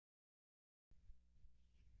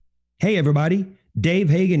Hey, everybody. Dave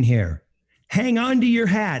Hagan here. Hang on to your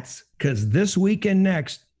hats because this week and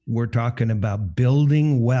next, we're talking about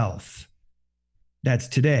building wealth. That's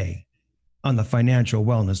today on the Financial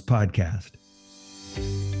Wellness Podcast.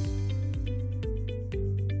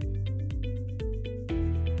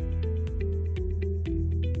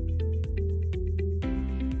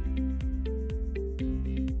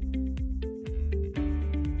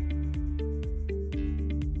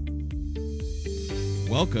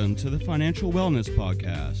 Welcome to the Financial Wellness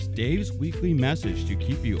Podcast, Dave's weekly message to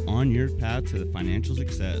keep you on your path to the financial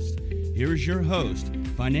success. Here is your host,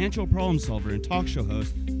 financial problem solver and talk show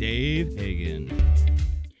host, Dave Hagan.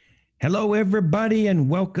 Hello, everybody, and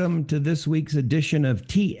welcome to this week's edition of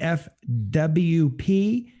TFWP.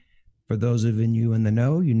 For those of you in the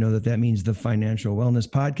know, you know that means the Financial Wellness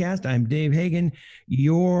Podcast. I'm Dave Hagan,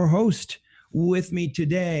 your host. With me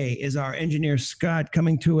today is our engineer, Scott,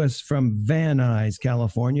 coming to us from Van Nuys,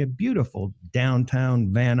 California. Beautiful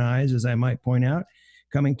downtown Van Nuys, as I might point out.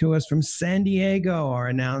 Coming to us from San Diego, our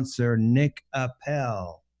announcer, Nick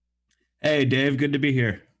Appel. Hey, Dave. Good to be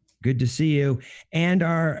here. Good to see you. And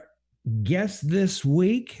our guest this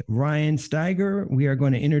week, Ryan Stygar. We are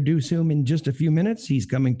going to introduce him in just a few minutes. He's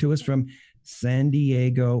coming to us from San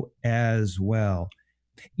Diego as well.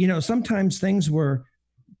 You know, sometimes things were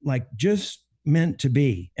like just meant to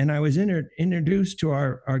be. And I was introduced to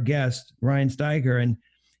our guest, Ryan Stygar, and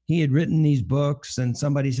he had written these books, and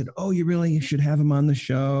somebody said, "Oh, you really should have him on the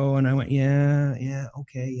show." And I went, yeah,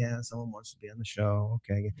 okay, someone wants to be on the show.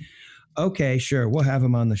 Okay, sure, we'll have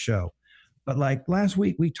him on the show. But like last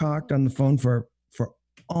week, we talked on the phone for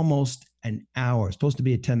almost an hour. It's supposed to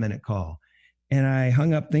be a 10-minute call. And I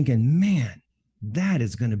hung up thinking, man, that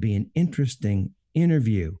is going to be an interesting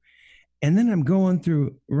interview. And then I'm going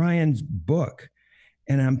through Ryan's book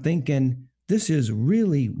and I'm thinking, this is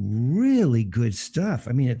really, really good stuff.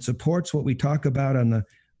 I mean, it supports what we talk about on the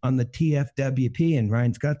TFWP. And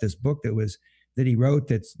Ryan's got this book that he wrote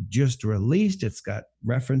that's just released. It's got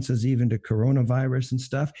references even to coronavirus and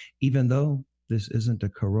stuff, even though this isn't a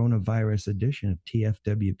coronavirus edition of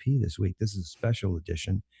TFWP this week. This is a special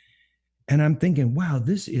edition. And I'm thinking, wow,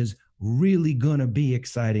 this is really going to be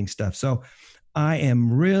exciting stuff. So I am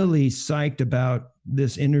really psyched about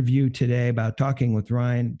this interview today, about talking with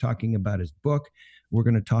Ryan, talking about his book. We're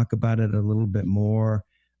going to talk about it a little bit more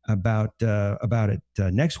about it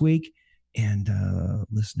next week. And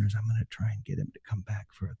listeners, I'm going to try and get him to come back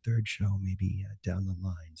for a third show, maybe down the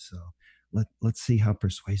line. So let's see how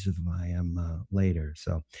persuasive I am later.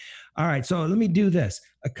 So, all right. So let me do this.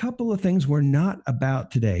 A couple of things we're not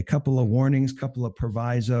about today, a couple of warnings, couple of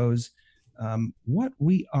provisos. What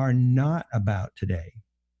we are not about today,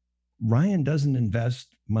 Ryan doesn't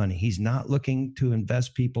invest money. He's not looking to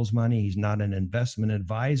invest people's money. He's not an investment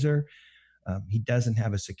advisor. He doesn't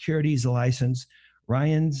have a securities license.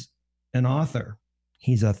 Ryan's an author.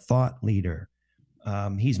 He's a thought leader.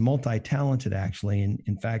 He's multi-talented, actually. And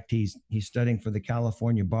in fact, he's studying for the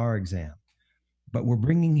California bar exam. But we're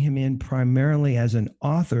bringing him in primarily as an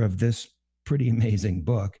author of this pretty amazing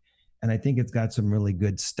book. And I think it's got some really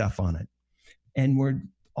good stuff on it. And we're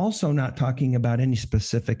also not talking about any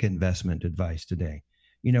specific investment advice today.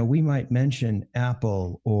 You know, we might mention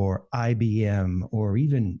Apple or IBM or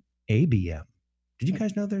even ABM. Did you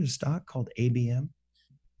guys know there's a stock called ABM?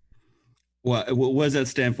 What does that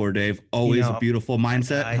stand for, Dave? Always a beautiful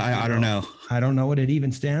mindset? I don't know. I don't know what it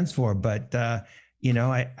even stands for, but, I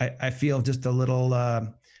feel just a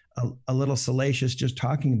little salacious just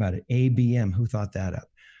talking about it. ABM, who thought that up?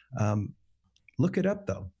 Look it up,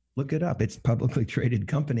 though. Look it up. It's a publicly traded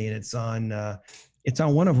company, and it's on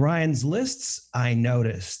one of Ryan's lists. I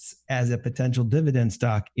noticed as a potential dividend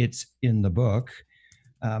stock. It's in the book,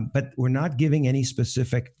 but we're not giving any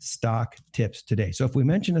specific stock tips today. So if we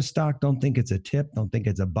mention a stock, don't think it's a tip. Don't think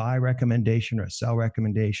it's a buy recommendation or a sell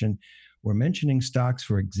recommendation. We're mentioning stocks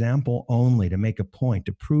for example only, to make a point,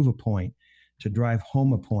 to prove a point, to drive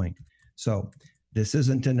home a point. So This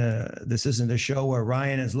isn't a show where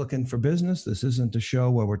Ryan is looking for business. This isn't a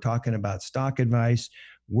show where we're talking about stock advice.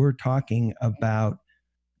 We're talking about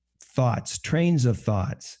thoughts, trains of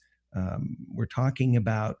thoughts. We're talking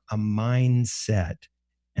about a mindset,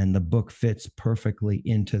 and the book fits perfectly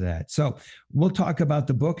into that. So we'll talk about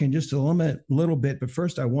the book in just a little bit. But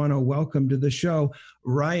first, I want to welcome to the show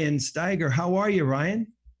Ryan Stygar. How are you, Ryan?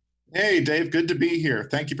 Hey, Dave. Good to be here.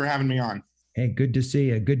 Thank you for having me on. Hey, good to see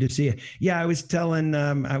you. Good to see you. Yeah, I was telling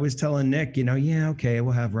Nick, okay,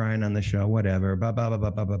 we'll have Ryan on the show, whatever, blah, blah, blah, blah,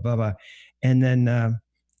 blah, blah, blah, blah. And then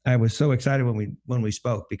I was so excited when we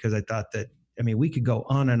spoke, because I thought that, we could go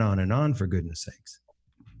on and on and on, for goodness sakes.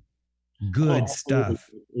 Good stuff.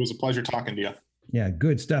 It was a pleasure talking to you. Yeah,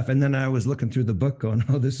 good stuff. And then I was looking through the book going,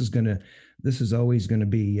 oh, this is always going to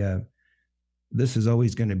be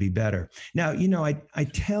better. Now, I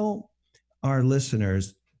tell our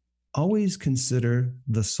listeners, always consider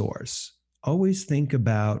the source. Always think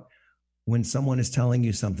about when someone is telling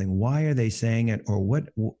you something, why are they saying it, or what,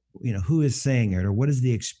 who is saying it, or what is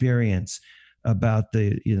the experience about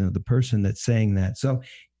the person that's saying that. So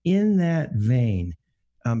in that vein,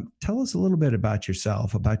 tell us a little bit about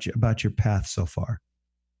yourself, about your path so far.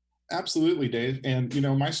 Absolutely, Dave. And,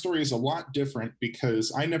 my story is a lot different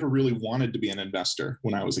because I never really wanted to be an investor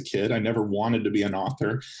when I was a kid. I never wanted to be an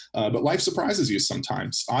author, but life surprises you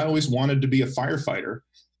sometimes. I always wanted to be a firefighter.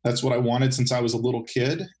 That's what I wanted since I was a little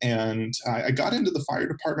kid. And I got into the fire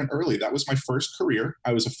department early. That was my first career.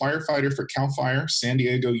 I was a firefighter for CAL FIRE San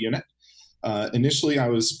Diego unit. Initially, I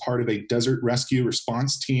was part of a desert rescue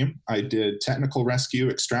response team. I did technical rescue,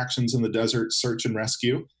 extractions in the desert, search and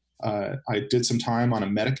rescue. I did some time on a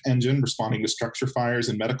medic engine responding to structure fires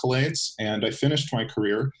and medical aids. And I finished my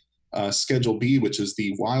career, Schedule B, which is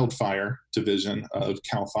the wildfire division of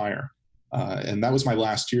CAL FIRE. And that was my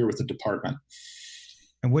last year with the department.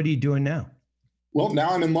 And what are you doing now? Well, now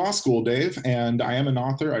I'm in law school, Dave, and I am an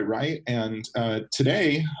author. I write. And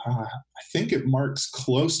today, I think it marks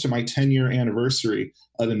close to my 10-year anniversary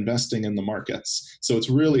of investing in the markets. So it's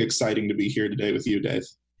really exciting to be here today with you, Dave.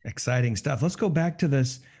 Exciting stuff. Let's go back to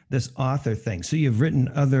this author thing. So you've written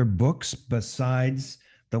other books besides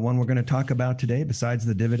the one we're going to talk about today, besides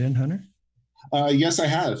The Dividend Hunter? Yes, I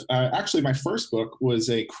have. Actually, my first book was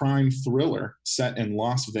a crime thriller set in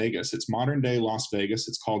Las Vegas. It's modern day Las Vegas.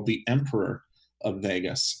 It's called The Emperor of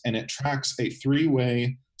Vegas, and it tracks a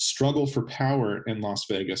three-way struggle for power in Las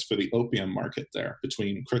Vegas for the opium market there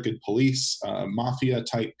between crooked police,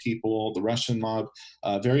 mafia-type people, the Russian mob.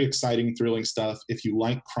 Very exciting, thrilling stuff. If you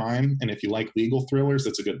like crime and if you like legal thrillers,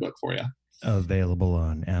 that's a good book for you. Available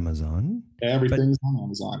on Amazon. Everything's on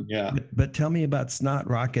Amazon, yeah. But tell me about Snot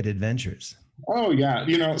Rocket Adventures. Oh, yeah.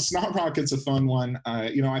 Snot Rocket's a fun one.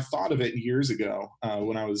 I thought of it years ago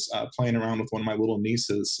when I was playing around with one of my little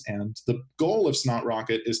nieces. And the goal of Snot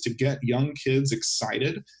Rocket is to get young kids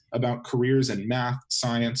excited about careers in math,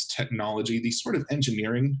 science, technology, these sort of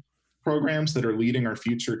engineering programs that are leading our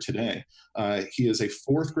future today. He is a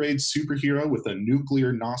fourth grade superhero with a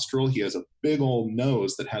nuclear nostril. He has a big old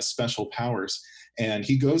nose that has special powers. And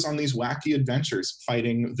he goes on these wacky adventures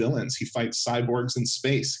fighting villains. He fights cyborgs in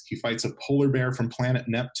space. He fights a polar bear from planet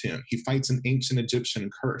Neptune. He fights an ancient Egyptian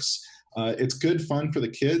curse. It's good fun for the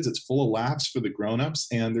kids. It's full of laughs for the grown-ups.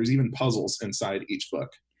 And there's even puzzles inside each book.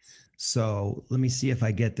 So let me see if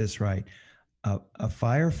I get this right. A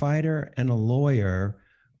firefighter and a lawyer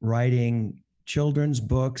writing children's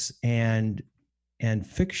books and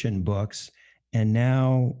fiction books, and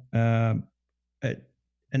now an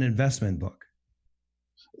investment book.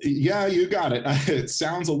 Yeah, you got it. It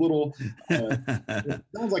sounds a little, it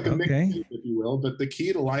sounds like a mixed thing, if you will, but the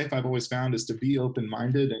key to life I've always found is to be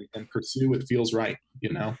open-minded and pursue what feels right,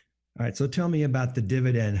 All right. So tell me about The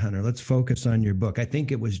Dividend Hunter. Let's focus on your book. I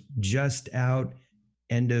think it was just out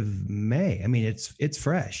end of May. I mean, it's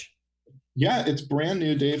fresh. Yeah, it's brand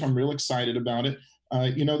new, Dave. I'm real excited about it.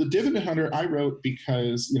 The Dividend Hunter I wrote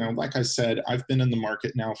because, like I said, I've been in the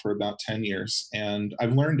market now for about 10 years, and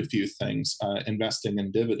I've learned a few things investing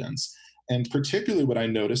in dividends. And particularly what I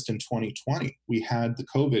noticed in 2020, we had the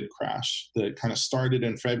COVID crash that kind of started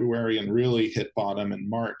in February and really hit bottom in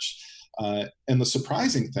March. And the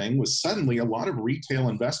surprising thing was suddenly a lot of retail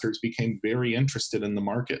investors became very interested in the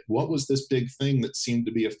market. What was this big thing that seemed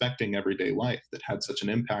to be affecting everyday life that had such an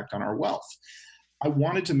impact on our wealth? I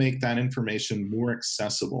wanted to make that information more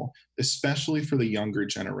accessible, especially for the younger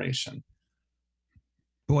generation.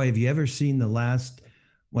 Boy, have you ever seen the last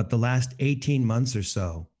 18 months or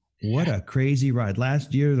so? What a crazy ride.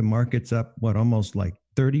 Last year, the market's up, almost like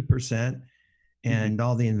 30%, and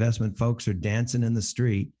all the investment folks are dancing in the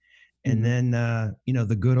street. And then,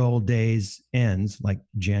 the good old days ends like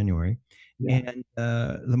January, and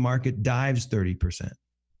the market dives 30%.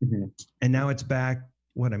 And now it's back.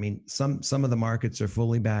 Some of the markets are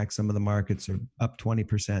fully back. Some of the markets are up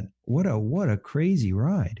 20%. What a crazy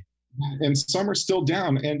ride. And some are still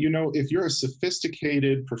down. And, if you're a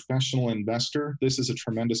sophisticated professional investor, this is a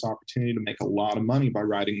tremendous opportunity to make a lot of money by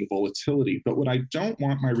riding the volatility. But what I don't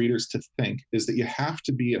want my readers to think is that you have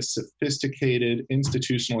to be a sophisticated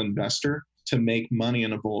institutional investor to make money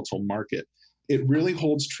in a volatile market. It really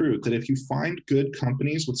holds true that if you find good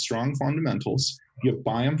companies with strong fundamentals, you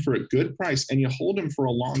buy them for a good price and you hold them for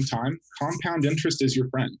a long time, compound interest is your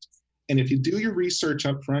friend. And if you do your research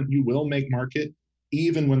up front, you will make market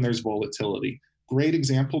even when there's volatility. Great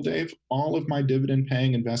example, Dave. All of my dividend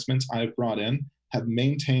paying investments I've brought in have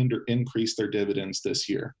maintained or increased their dividends this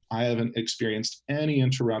year. I haven't experienced any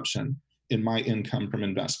interruption in my income from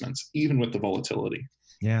investments, even with the volatility.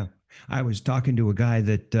 Yeah. I was talking to a guy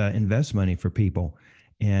that invests money for people.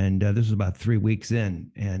 And this was about 3 weeks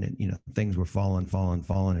in, and things were falling.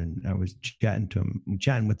 And I was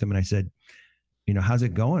chatting with him, and I said, how's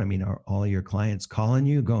it going? I mean, are all your clients calling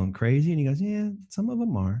you, going crazy? And he goes, yeah, some of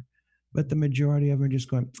them are, but the majority of them are just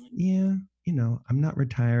going, yeah, I'm not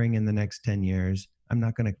retiring in the next 10 years. I'm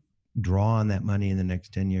not going to draw on that money in the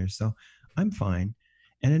next 10 years. So I'm fine.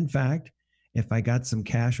 And in fact, if I got some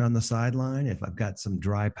cash on the sideline, if I've got some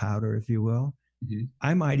dry powder, if you will,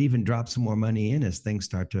 I might even drop some more money in as things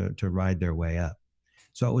start to ride their way up.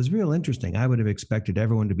 So it was real interesting. I would have expected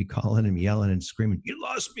everyone to be calling and yelling and screaming, "You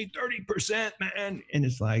lost me 30%, man." And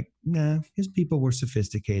it's like, nah, his people were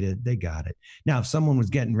sophisticated. They got it. Now, if someone was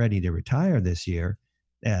getting ready to retire this year,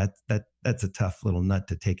 that's a tough little nut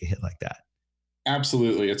to take a hit like that.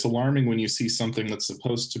 Absolutely. It's alarming when you see something that's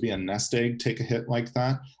supposed to be a nest egg take a hit like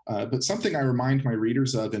that. But something I remind my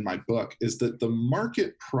readers of in my book is that the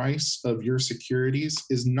market price of your securities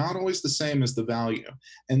is not always the same as the value.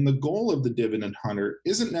 And the goal of the Dividend Hunter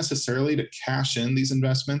isn't necessarily to cash in these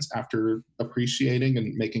investments after appreciating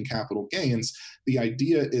and making capital gains. The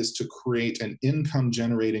idea is to create an income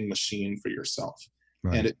generating machine for yourself.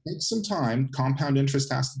 Right. And it takes some time. Compound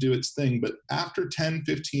interest has to do its thing. But after 10,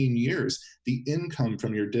 15 years, the income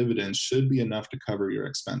from your dividends should be enough to cover your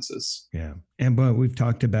expenses. Yeah. But we've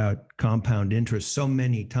talked about compound interest so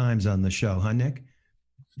many times on the show, huh, Nick?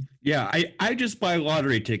 Yeah, I just buy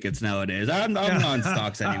lottery tickets nowadays. I'm not on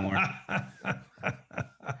stocks anymore.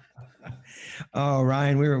 Oh,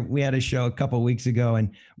 Ryan, we had a show a couple of weeks ago,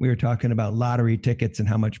 and we were talking about lottery tickets and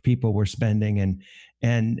how much people were spending,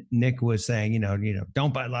 and Nick was saying,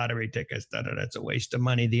 don't buy lottery tickets. That's a waste of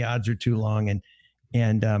money. The odds are too long.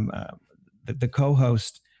 And the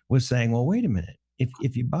co-host was saying, well, wait a minute.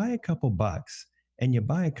 If you buy a couple bucks and you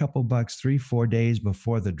buy a couple bucks 3-4 days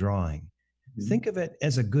before the drawing, think of it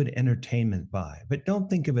as a good entertainment buy, but don't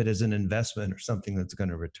think of it as an investment or something that's going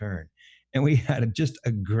to return. And we had just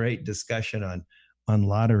a great discussion on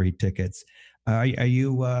lottery tickets. Are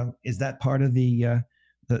you? Is that part of the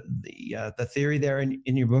theory there in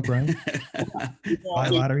your book, Ryan? Buy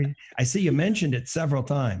lottery. I see you mentioned it several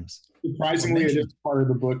times. Surprisingly, it is part of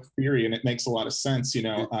the book theory, and it makes a lot of sense.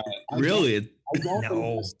 Really? I don't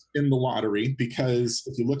invest in the lottery because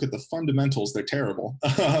if you look at the fundamentals, they're terrible.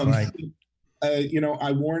 Right.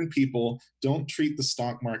 I warn people, don't treat the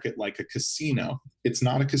stock market like a casino. It's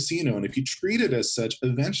not a casino. And if you treat it as such,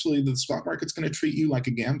 eventually the stock market's going to treat you like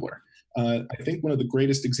a gambler. I think one of the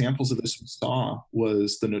greatest examples of this we saw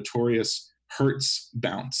was the notorious Hertz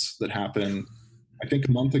bounce that happened, I think,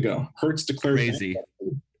 a month ago. Hertz declared crazy.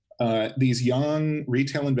 These young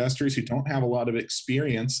retail investors who don't have a lot of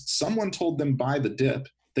experience, someone told them buy the dip.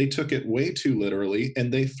 They took it way too literally,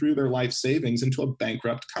 and they threw their life savings into a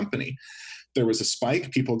bankrupt company. There was a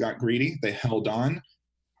spike. People got greedy. They held on.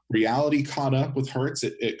 Reality caught up with Hertz.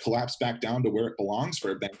 It collapsed back down to where it belongs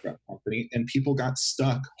for a bankrupt company, and people got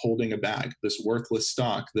stuck holding a bag, this worthless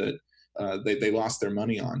stock that they lost their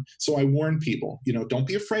money on. So I warn people, don't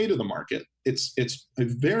be afraid of the market. It's a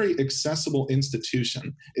very accessible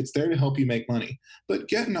institution. It's there to help you make money, but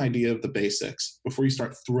get an idea of the basics before you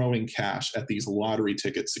start throwing cash at these lottery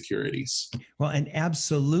ticket securities. Well, and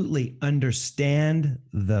absolutely understand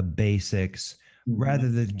the basics rather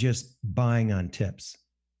than just buying on tips.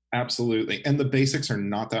 Absolutely. And the basics are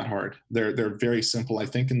not that hard. They're very simple. I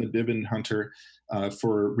think in the Dividend Hunter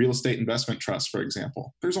for real estate investment trusts, for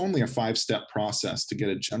example, there's only a 5-step process to get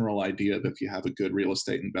a general idea of if you have a good real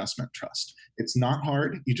estate investment trust. It's not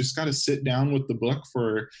hard. You just got to sit down with the book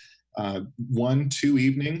for 1-2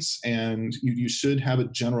 evenings, and you should have a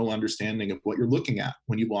general understanding of what you're looking at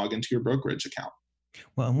when you log into your brokerage account.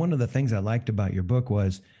 Well, and one of the things I liked about your book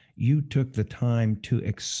was you took the time to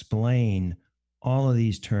explain all of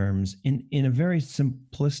these terms in a very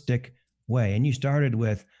simplistic way. And you started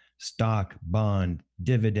with stock, bond,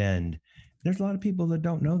 dividend. There's a lot of people that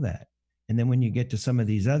don't know that. And then when you get to some of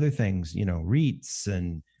these other things, REITs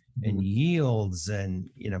and yields and,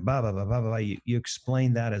 blah, blah, blah, blah, blah, you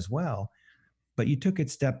explain that as well. But you took it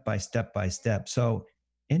step by step by step. So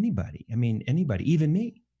anybody, even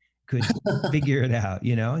me, could figure it out,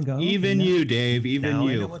 and go. Even you, Dave, even you.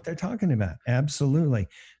 I know what they're talking about. Absolutely.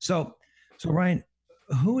 So Ryan,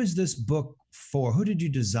 who is this book for? Who did you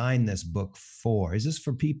design this book for? Is this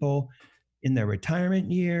for people in their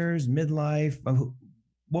retirement years, midlife?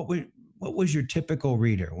 What was your typical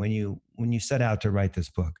reader when you set out to write this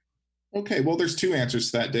book? Okay, well, there's two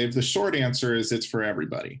answers to that, Dave. The short answer is it's for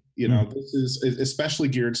everybody. This is especially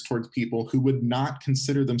geared towards people who would not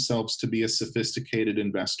consider themselves to be a sophisticated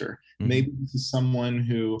investor. Maybe this is someone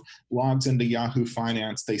who logs into Yahoo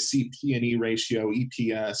Finance, they see P&E ratio,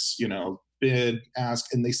 EPS, bid,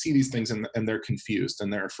 ask, and they see these things and they're confused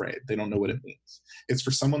and they're afraid. They don't know what it means. It's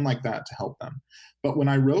for someone like that to help them. But when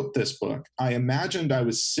I wrote this book, I imagined I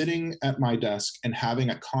was sitting at my desk and having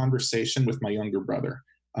a conversation with my younger brother.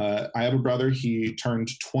 I have a brother. He turned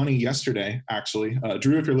 20 yesterday, actually.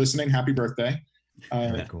 Drew, if you're listening, happy birthday.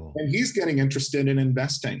 Cool. And he's getting interested in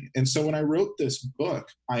investing. And so when I wrote this book,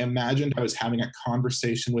 I imagined I was having a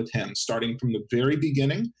conversation with him, starting from the very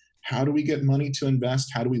beginning. How do we get money to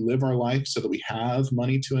invest? How do we live our life so that we have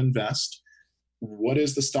money to invest? What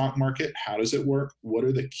is the stock market? How does it work? What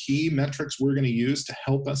are the key metrics we're going to use to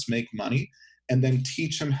help us make money? And then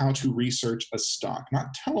teach him how to research a stock,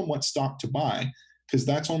 not tell him what stock to buy, because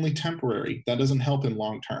that's only temporary. That doesn't help in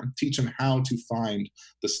long term. Teach him how to find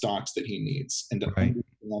the stocks that he needs and to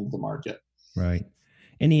understand the market. Right.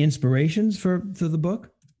 Any inspirations for the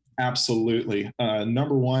book? Absolutely.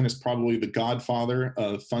 Number one is probably the godfather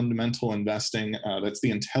of fundamental investing. That's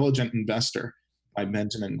The Intelligent Investor by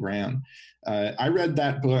Benjamin Graham. I read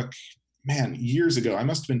that book, years ago. I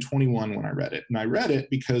must have been 21 when I read it. And I read it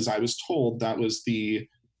because I was told that was the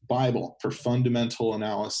Bible for fundamental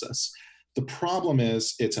analysis. The problem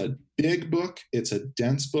is it's a big book. It's a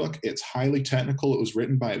dense book. It's highly technical. It was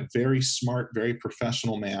written by a very smart, very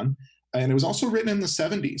professional man. And it was also written in the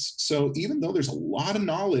 70s. So even though there's a lot of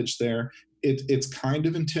knowledge there, it's kind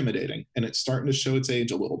of intimidating and it's starting to show its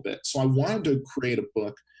age a little bit. So I wanted to create a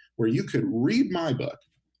book where you could read my book,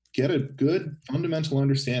 get a good fundamental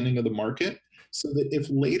understanding of the market, so that if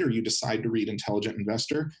later you decide to read Intelligent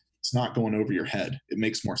Investor, it's not going over your head. It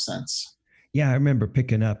makes more sense. Yeah, I remember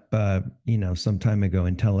picking up, some time ago,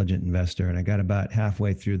 Intelligent Investor, and I got about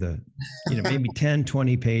halfway through the, maybe 10,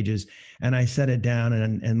 20 pages, and I set it down,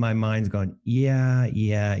 and my mind's going, yeah.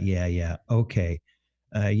 Okay.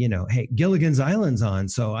 Hey, Gilligan's Island's on,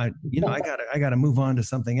 so I gotta move on to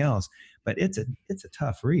something else. But it's a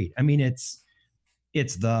tough read. I mean, it's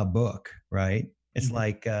the book, right? It's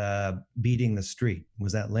like Beating the Street.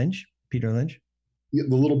 Was that Lynch? Peter Lynch? Yeah,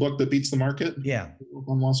 the little book that beats the market. Yeah.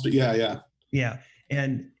 On Wall Street. Yeah. Yeah.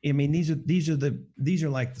 And I mean, these are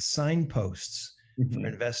like the signposts for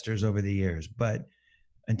investors over the years, but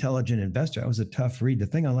Intelligent Investor, that was a tough read. The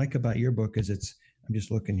thing I like about your book is I'm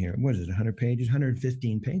just looking here. What is it? 100 pages,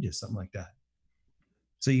 115 pages, something like that.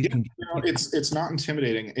 So it's not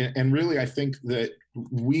intimidating. And really, I think that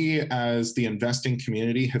we as the investing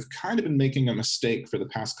community have kind of been making a mistake for the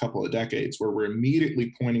past couple of decades, where we're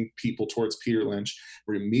immediately pointing people towards Peter Lynch.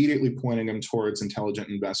 We're immediately pointing them towards Intelligent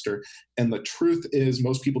Investor. And the truth is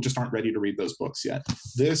most people just aren't ready to read those books yet.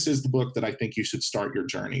 This is the book that I think you should start your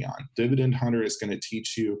journey on. Dividend Hunter is going to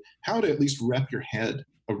teach you how to at least wrap your head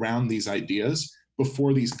around these ideas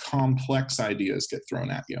before these complex ideas get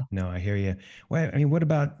thrown at you. No, I hear you. Well, I mean, what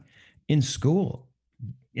about in school?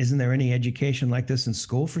 Isn't there any education like this in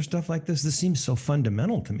school for stuff like this? This seems so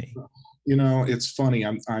fundamental to me. It's funny.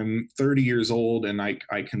 I'm 30 years old and I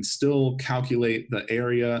can still calculate the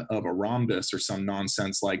area of a rhombus or some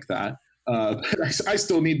nonsense like that. But I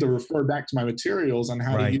still need to refer back to my materials on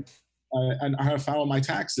how to use and how to file my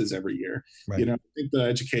taxes every year. Right. I think the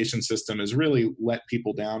education system has really let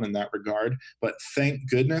people down in that regard. But thank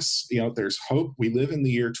goodness, there's hope. We live in the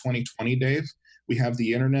year 2020, Dave. We have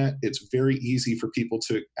the internet. It's very easy for people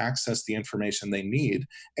to access the information they need.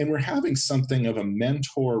 And we're having something of a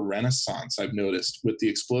mentor renaissance, I've noticed, with the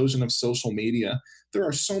explosion of social media. There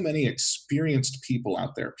are so many experienced people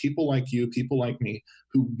out there, people like you, people like me,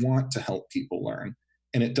 who want to help people learn.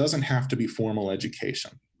 And it doesn't have to be formal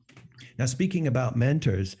education. Now, speaking about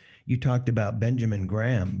mentors, you talked about Benjamin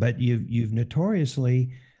Graham, but you've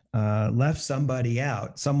notoriously left somebody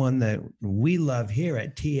out, someone that we love here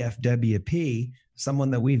at TFWP,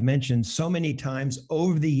 someone that we've mentioned so many times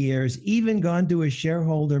over the years, even gone to a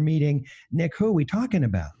shareholder meeting. Nick, who are we talking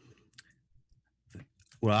about?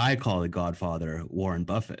 Well, I call the Godfather, Warren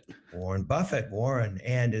Buffett. Warren,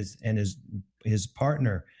 and his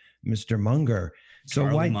partner, Mr. Munger. So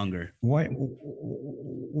Charlie Munger. Why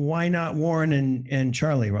not Warren and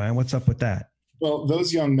Charlie, Ryan? What's up with that? Well,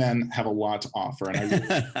 those young men have a lot to offer. And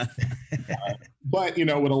but,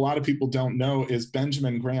 what a lot of people don't know is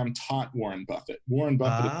Benjamin Graham taught Warren Buffett. Warren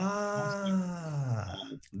Buffett.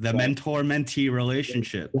 The mentor-mentee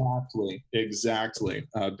relationship. Exactly.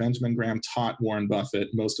 Benjamin Graham taught Warren Buffett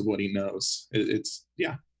most of what he knows.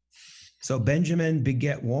 So Benjamin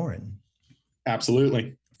beget Warren.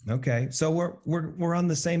 Absolutely. Okay. So we're on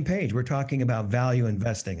the same page. We're talking about value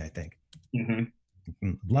investing, I think.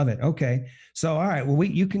 Mm-hmm. Love it. Okay. So, all right. Well,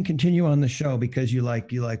 you can continue on the show because you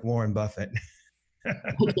like Warren Buffett.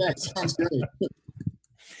 Okay, sounds great.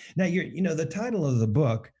 Now, the title of the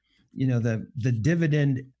book, the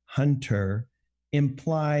Dividend Hunter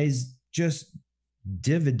implies just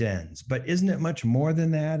dividends, but isn't it much more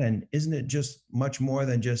than that? And isn't it just much more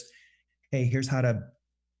than just, hey, here's how to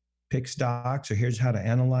pick stocks or here's how to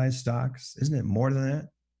analyze stocks? Isn't it more than that?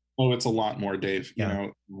 Oh, it's a lot more, Dave. Yeah.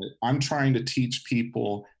 I'm trying to teach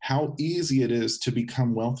people how easy it is to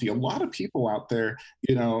become wealthy. A lot of people out there,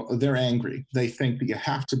 they're angry. They think that you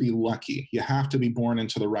have to be lucky. You have to be born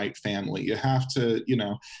into the right family. You have to,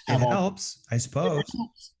 have it helps, I suppose.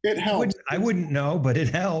 It helps. I wouldn't know, but it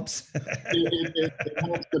helps. it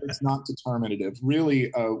helps, but it's not determinative.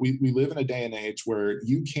 Really, we live in a day and age where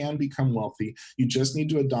you can become wealthy. You just need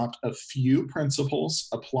to adopt a few principles,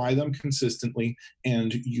 apply them consistently,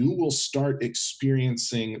 and you will start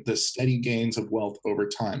experiencing the steady gains of wealth over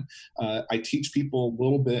time. I teach people a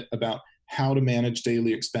little bit about how to manage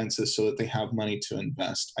daily expenses so that they have money to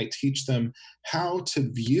invest. I teach them how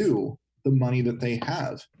to view the money that they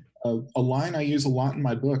have. A line I use a lot in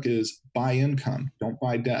my book is buy income, don't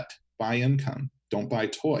buy debt. Buy income, don't buy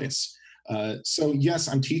toys. So yes,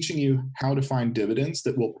 I'm teaching you how to find dividends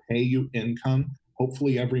that will pay you income,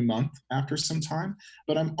 hopefully every month after some time.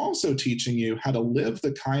 But I'm also teaching you how to live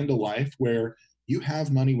the kind of life where you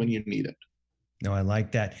have money when you need it. No, I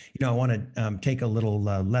like that. I want to take a little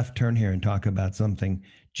left turn here and talk about something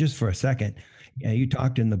just for a second. You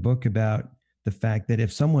talked in the book about the fact that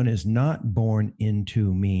if someone is not born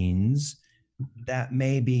into means, that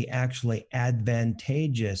may be actually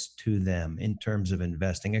advantageous to them in terms of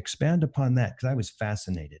investing. Expand upon that, because I was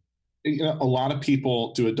fascinated. A lot of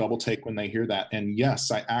people do a double take when they hear that. And yes,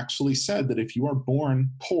 I actually said that if you are born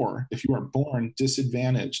poor, if you are born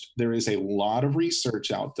disadvantaged, there is a lot of research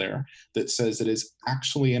out there that says it is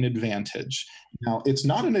actually an advantage. Now, it's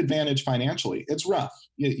not an advantage financially. It's rough.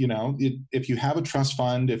 If you have a trust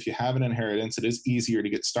fund, if you have an inheritance, it is easier to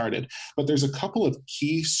get started. But there's a couple of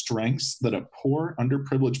key strengths that a poor,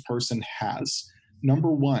 underprivileged person has. Number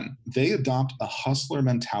one, they adopt a hustler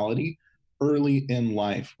mentality early in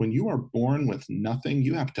life. When you are born with nothing,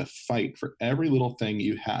 you have to fight for every little thing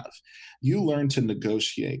you have. You learn to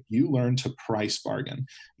negotiate. You learn to price bargain.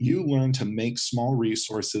 You learn to make small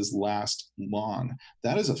resources last long.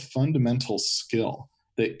 That is a fundamental skill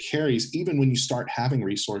that carries even when you start having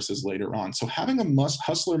resources later on. So having a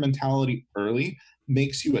hustler mentality early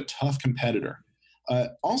makes you a tough competitor.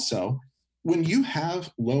 Also, when you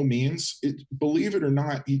have low means, believe it or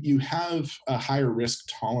not, you have a higher risk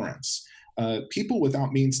tolerance. People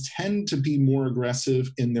without means tend to be more aggressive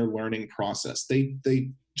in their learning process. They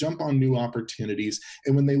jump on new opportunities,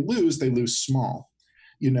 and when they lose small.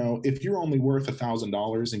 If you're only worth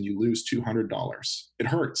 $1,000 and you lose $200, it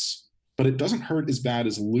hurts, but it doesn't hurt as bad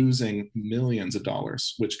as losing millions of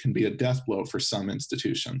dollars, which can be a death blow for some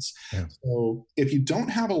institutions. Yeah. So if you don't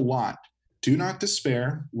have a lot, do not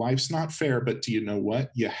despair. Life's not fair, but do you know what?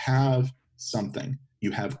 You have something. You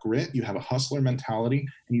have grit, you have a hustler mentality,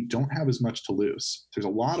 and you don't have as much to lose. There's a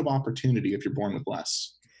lot of opportunity if you're born with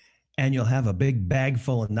less. And you'll have a big bag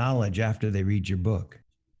full of knowledge after they read your book.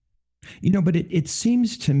 But it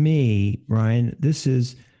seems to me, Ryan, this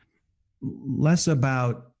is less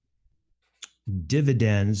about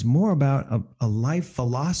dividends, more about a life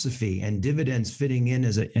philosophy, and dividends fitting in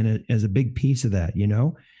as a big piece of that.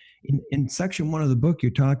 In section 1 of the book,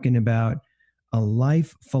 you're talking about a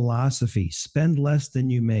life philosophy: spend less than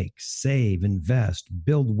you make, save, invest,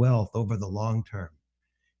 build wealth over the long term.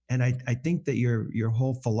 And I think that your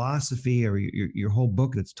whole philosophy, or your whole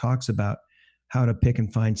book that talks about how to pick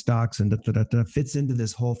and find stocks and fits into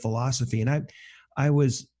this whole philosophy. And I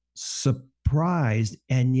was surprised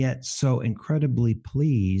and yet so incredibly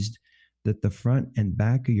pleased that the front and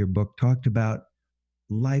back of your book talked about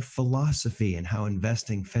life philosophy and how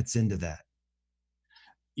investing fits into that.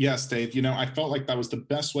 Yes, Dave. I felt like that was the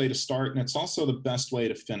best way to start, and it's also the best way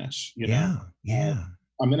to finish. Yeah.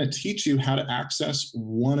 I'm going to teach you how to access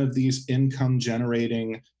one of these income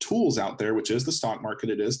generating tools out there, which is the stock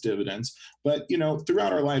market. It is dividends. But,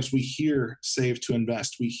 throughout our lives, we hear save to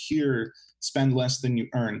invest. We hear spend less than you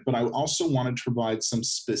earn. But I also wanted to provide some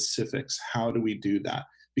specifics. How do we do that?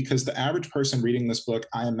 Because the average person reading this book,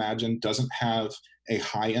 I imagine, doesn't have a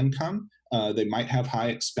high income. They might have high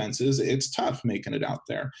expenses. It's tough making it out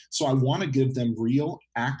there. So I want to give them real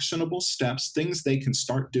actionable steps, things they can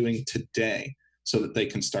start doing today so that they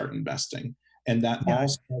can start investing. And that all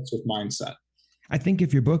starts with mindset. I think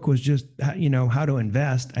if your book was just, how to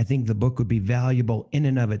invest, I think the book would be valuable in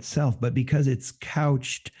and of itself. But because it's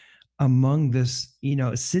couched among this,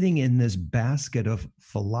 sitting in this basket of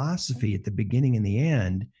philosophy at the beginning and the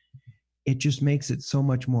end, it just makes it so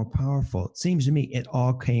much more powerful. It seems to me it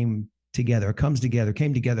all came together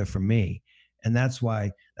for me. And that's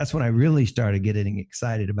when I really started getting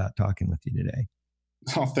excited about talking with you today.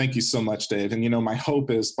 Oh, thank you so much, Dave. And, my hope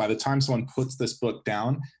is by the time someone puts this book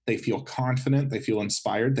down, they feel confident, they feel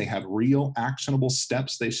inspired, they have real actionable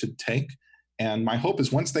steps they should take. And my hope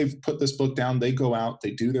is once they've put this book down, they go out,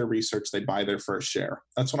 they do their research, they buy their first share.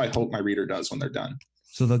 That's what I hope my reader does when they're done.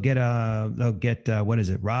 So they'll get what is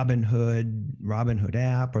it, Robinhood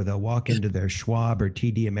app, or they'll walk into their Schwab or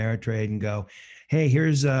TD Ameritrade and go, hey,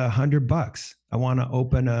 here's $100. I want to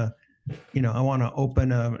open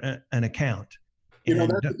an account.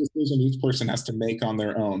 That's a decision each person has to make on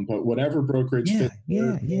their own, but whatever brokerage fits.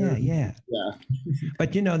 Yeah.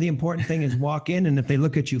 But the important thing is walk in, and if they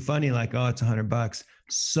look at you funny, like, oh, it's $100,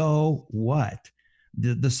 so what?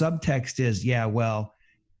 The subtext is, well,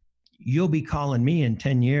 you'll be calling me in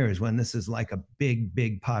 10 years when this is like a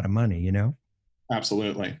big pot of money,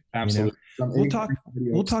 Absolutely.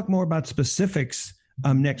 We'll talk more about specifics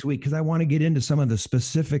next week, because I want to get into some of the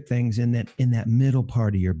specific things in that middle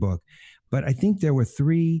part of your book. But I think there were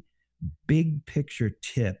 3 big picture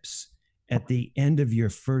tips at the end of your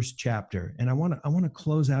first chapter. And I want to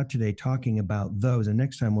close out today talking about those. And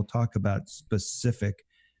next time we'll talk about specific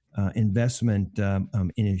investment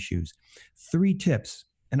in issues. 3 tips.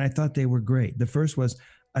 And I thought they were great. The first was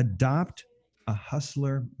adopt a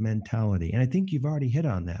hustler mentality. And I think you've already hit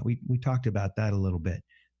on that. We talked about that a little bit.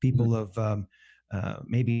 People of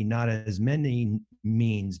maybe not as many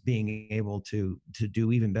means being able to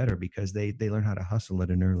do even better because they learn how to hustle at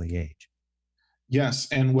an early age. Yes.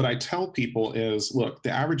 And what I tell people is, look,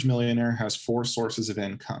 the average millionaire has 4 sources of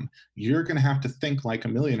income. You're going to have to think like a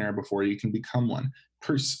millionaire before you can become one.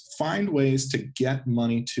 Find ways to get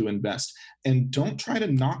money to invest, and don't try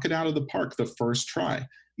to knock it out of the park the first try.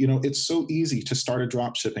 It's so easy to start a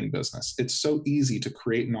drop shipping business. It's so easy to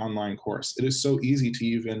create an online course. It is so easy to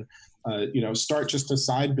even start just a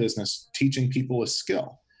side business teaching people a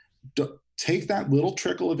skill. Take that little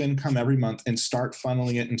trickle of income every month and start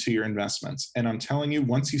funneling it into your investments. And I'm telling you,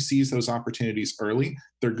 once you seize those opportunities early,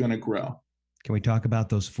 they're going to grow. Can we talk about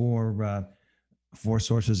those 4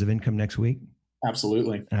 sources of income next week?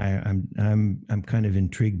 Absolutely. I'm kind of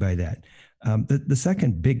intrigued by that. The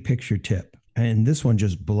second big picture tip, and this one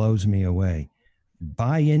just blows me away: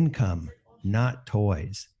 buy income, not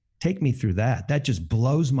toys. Take me through that. That just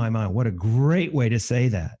blows my mind. What a great way to say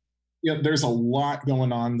that. Yeah, there's a lot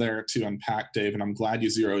going on there to unpack, Dave, and I'm glad you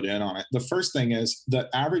zeroed in on it. The first thing is the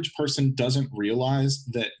average person doesn't realize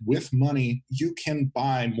that with money, you can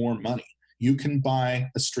buy more money. You can buy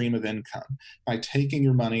a stream of income by taking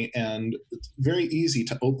your money, and it's very easy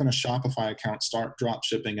to open a Shopify account, start drop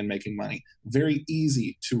shipping and making money. Very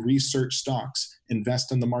easy to research stocks,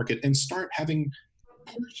 invest in the market, and start having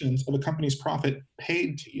portions of a company's profit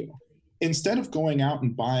paid to you. Instead of going out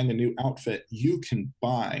and buying a new outfit, you can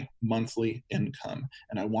buy monthly income.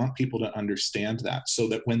 And I want people to understand that, so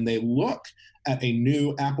that when they look at a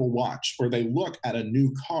new Apple Watch or they look at a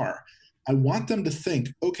new car, I want them to think,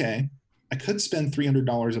 okay, I could spend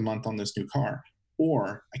 $300 a month on this new car,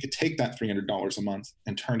 or I could take that $300 a month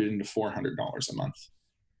and turn it into $400 a month.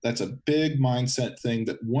 That's a big mindset thing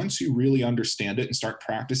that once you really understand it and start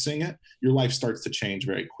practicing it, your life starts to change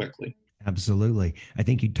very quickly. Absolutely. I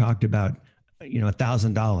think you talked about,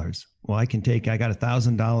 $1,000. Well, I got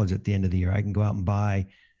 $1,000 at the end of the year. I can go out and buy,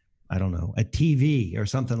 I don't know, a TV or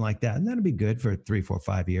something like that. And that'll be good for 3, 4,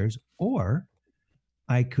 5 years. Or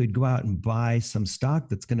I could go out and buy some stock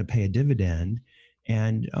that's going to pay a dividend.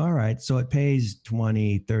 And all right, so it pays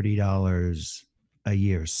 $20, $30 a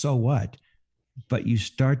year. So what? But you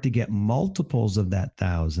start to get multiples of that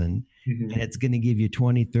 1,000, and it's going to give you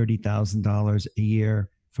 $20,000, $30,000 a year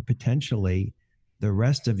for potentially the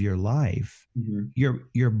rest of your life.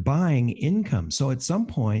 You're buying income. So at some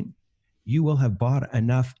point you will have bought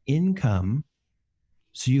enough income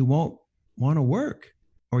so you won't want to work,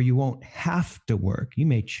 or you won't have to work. You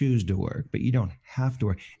may choose to work, but you don't have to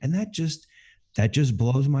work. And that just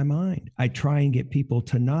blows my mind. I try and get people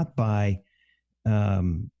to not buy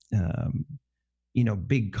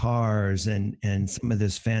big cars and some of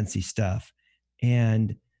this fancy stuff,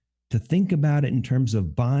 and to think about it in terms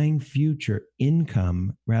of buying future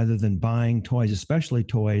income rather than buying toys, especially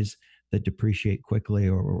toys that depreciate quickly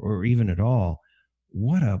or even at all.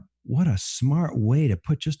 What a smart way to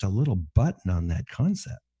put just a little button on that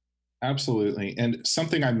concept. Absolutely. And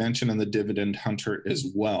something I mentioned in the Dividend Hunter as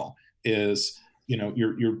well is,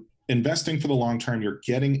 you're investing for the long term, you're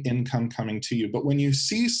getting income coming to you. But when you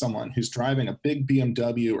see someone who's driving a big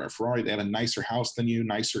BMW or a Ferrari, they have a nicer house than you,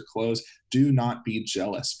 nicer clothes, do not be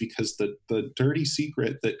jealous, because the dirty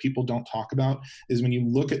secret that people don't talk about is when you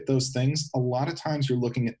look at those things, a lot of times you're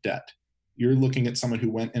looking at debt. You're looking at someone who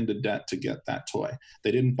went into debt to get that toy.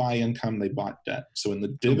 They didn't buy income, they bought debt. So in the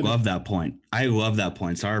dividend, I love that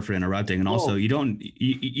point. Sorry for interrupting. And also, you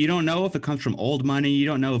don't know if it comes from old money. You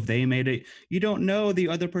don't know if they made it. You don't know the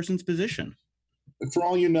other person's position. For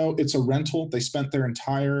all you know, it's a rental. They spent their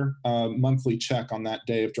entire monthly check on that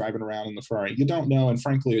day of driving around in the Ferrari. You don't know, and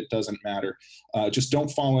frankly, it doesn't matter. Just don't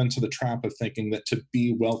fall into the trap of thinking that to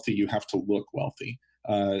be wealthy, you have to look wealthy.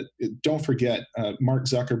 Don't forget, Mark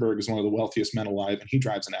Zuckerberg is one of the wealthiest men alive, and he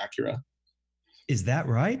drives an Acura. Is that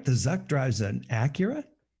right? The Zuck drives an Acura?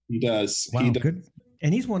 He does. Wow, good.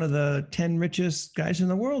 And he's one of the 10 richest guys in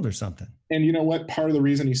the world or something. And you know what? Part of the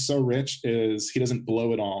reason he's so rich is he doesn't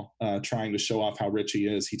blow it all trying to show off how rich he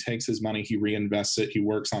is. He takes his money, he reinvests it, he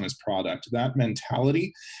works on his product. That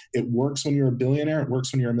mentality, it works when you're a billionaire, it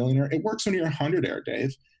works when you're a millionaire, it works when you're a hundredaire,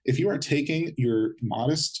 Dave. If you are taking your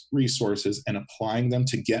modest resources and applying them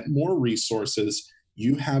to get more resources,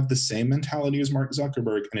 you have the same mentality as Mark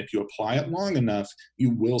Zuckerberg. And if you apply it long enough, you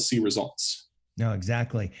will see results. No,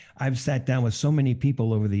 exactly. I've sat down with so many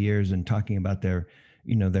people over the years and talking about their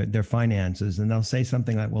finances, and they'll say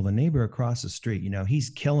something like, well, the neighbor across the street, he's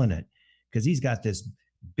killing it because he's got this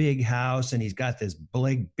big house and he's got this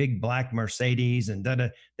big black Mercedes and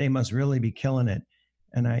they must really be killing it.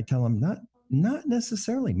 And I tell them, not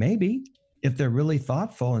necessarily. Maybe if they're really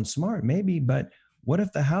thoughtful and smart, maybe. But what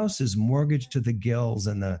if the house is mortgaged to the gills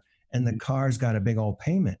and the car's got a big old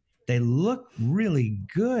payment? They look really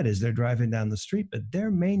good as they're driving down the street, but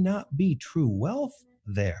there may not be true wealth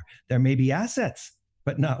there. There may be assets,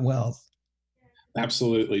 but not wealth.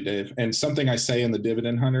 Absolutely, Dave. And something I say in the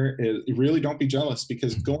Dividend Hunter is really don't be jealous,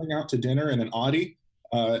 because going out to dinner in an Audi,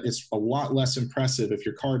 it's a lot less impressive if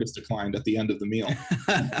your card is declined at the end of the meal.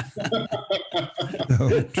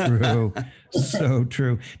 So true. So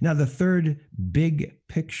true. Now, the third big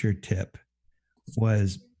picture tip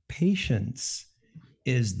was patience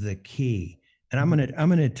is the key. And I'm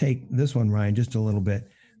gonna take this one, Ryan, just a little bit.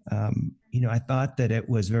 I thought that it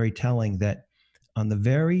was very telling that on the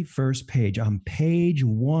very first page, on page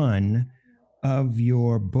 1 of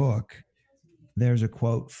your book, there's a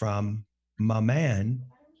quote from my man,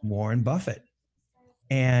 Warren Buffett.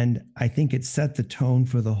 And I think it set the tone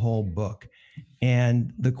for the whole book.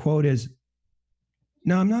 And the quote is,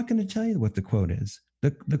 no, I'm not going to tell you what the quote is.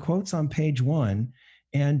 The quote's on page 1.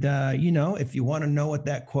 And, if you want to know what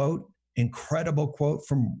that incredible quote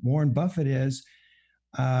from Warren Buffett is,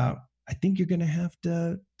 I think you're going to have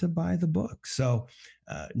to buy the book. So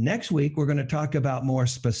next week, we're going to talk about more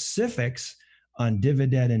specifics on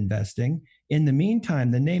dividend investing. In the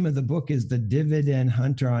meantime, the name of the book is The Dividend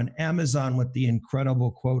Hunter on Amazon with the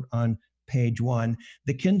incredible quote on page 1.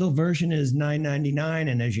 The Kindle version is $9.99.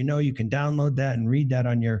 And as you know, you can download that and read that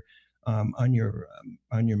on your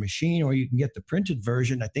machine, or you can get the printed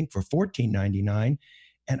version, I think, for $14.99.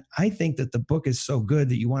 And I think that the book is so good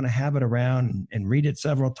that you want to have it around and read it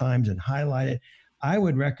several times and highlight it. I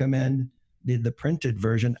would recommend the printed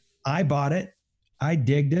version. I bought it. I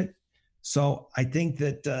digged it. So I think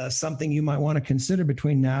that something you might want to consider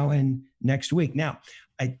between now and next week. Now,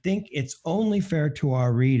 I think it's only fair to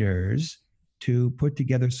our readers to put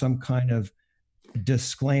together some kind of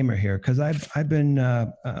disclaimer here, because I've been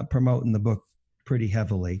promoting the book pretty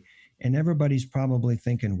heavily, and everybody's probably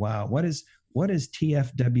thinking, wow, what is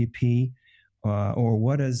TFWP or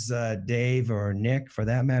what does Dave or Nick, for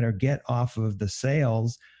that matter, get off of the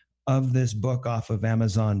sales of this book off of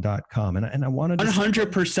Amazon.com? And I wanted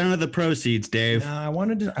 100% of the proceeds, Dave. I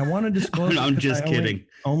want to disclose. I'm just kidding.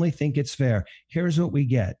 Only think it's fair. Here's what we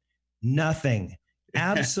get: nothing,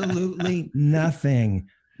 absolutely nothing.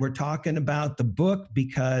 We're talking about the book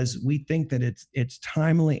because we think that it's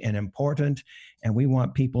timely and important, and we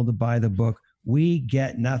want people to buy the book. We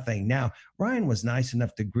get nothing. Now, Ryan was nice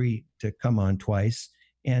enough to agree to come on twice,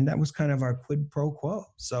 and that was kind of our quid pro quo.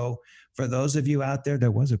 So for those of you out there,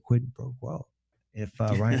 there was a quid pro quo. If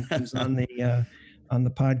Ryan comes on the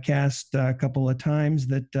podcast a couple of times,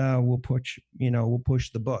 that we'll push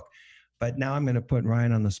the book. But now I'm going to put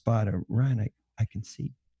Ryan on the spot. Ryan, I can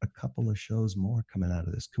see a couple of shows more coming out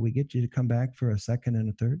of this. Could we get you to come back for a second and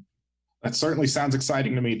a third? That certainly sounds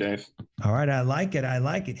exciting to me, Dave. All right. I like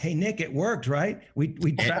it. Hey, Nick, it worked, right? We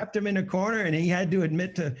trapped him in a corner and he had to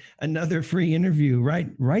admit to another free interview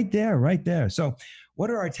right there. So what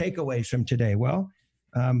are our takeaways from today? Well,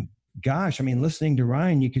 listening to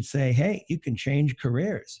Ryan, you could say, hey, you can change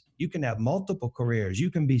careers. You can have multiple careers.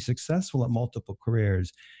 You can be successful at multiple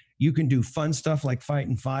careers. You can do fun stuff like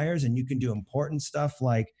fighting fires, and you can do important stuff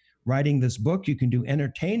like writing this book. You can do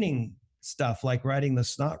entertaining stuff like writing the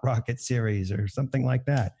Snot Rocket series or something like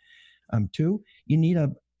that. 2, you need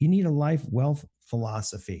a life wealth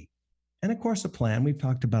philosophy. And of course, a plan. We've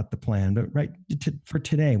talked about the plan, but for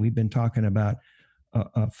today, we've been talking about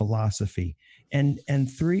a philosophy. And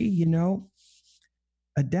 3,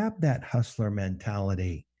 adapt that hustler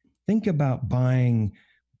mentality. Think about buying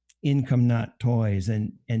income, not toys,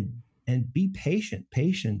 and be patient.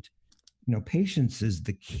 Patience is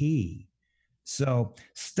the key. So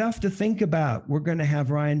stuff to think about. We're going to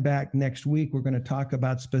have Ryan back next week. We're going to talk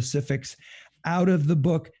about specifics out of the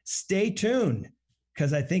book. Stay tuned,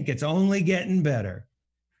 because I think it's only getting better.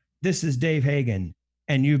 This is Dave Hagan,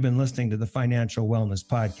 and you've been listening to the Financial Wellness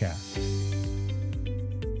Podcast.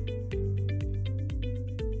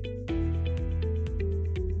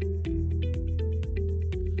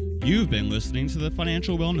 You've been listening to the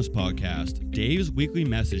Financial Wellness Podcast, Dave's weekly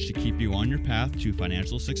message to keep you on your path to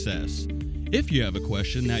financial success. If you have a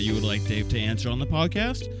question that you would like Dave to answer on the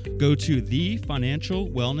podcast, go to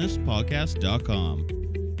thefinancialwellnesspodcast.com.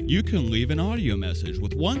 You can leave an audio message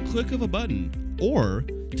with one click of a button, or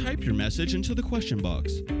type your message into the question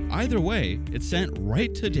box. Either way, it's sent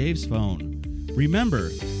right to Dave's phone.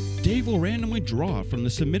 Remember, Dave will randomly draw from the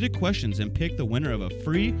submitted questions and pick the winner of a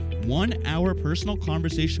free 1-hour personal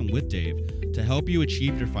conversation with Dave to help you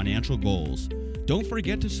achieve your financial goals. Don't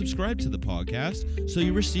forget to subscribe to the podcast so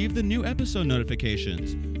you receive the new episode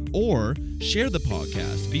notifications, or share the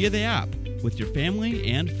podcast via the app with your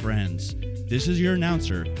family and friends. This is your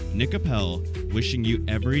announcer, Nick Appel, wishing you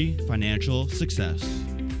every financial success.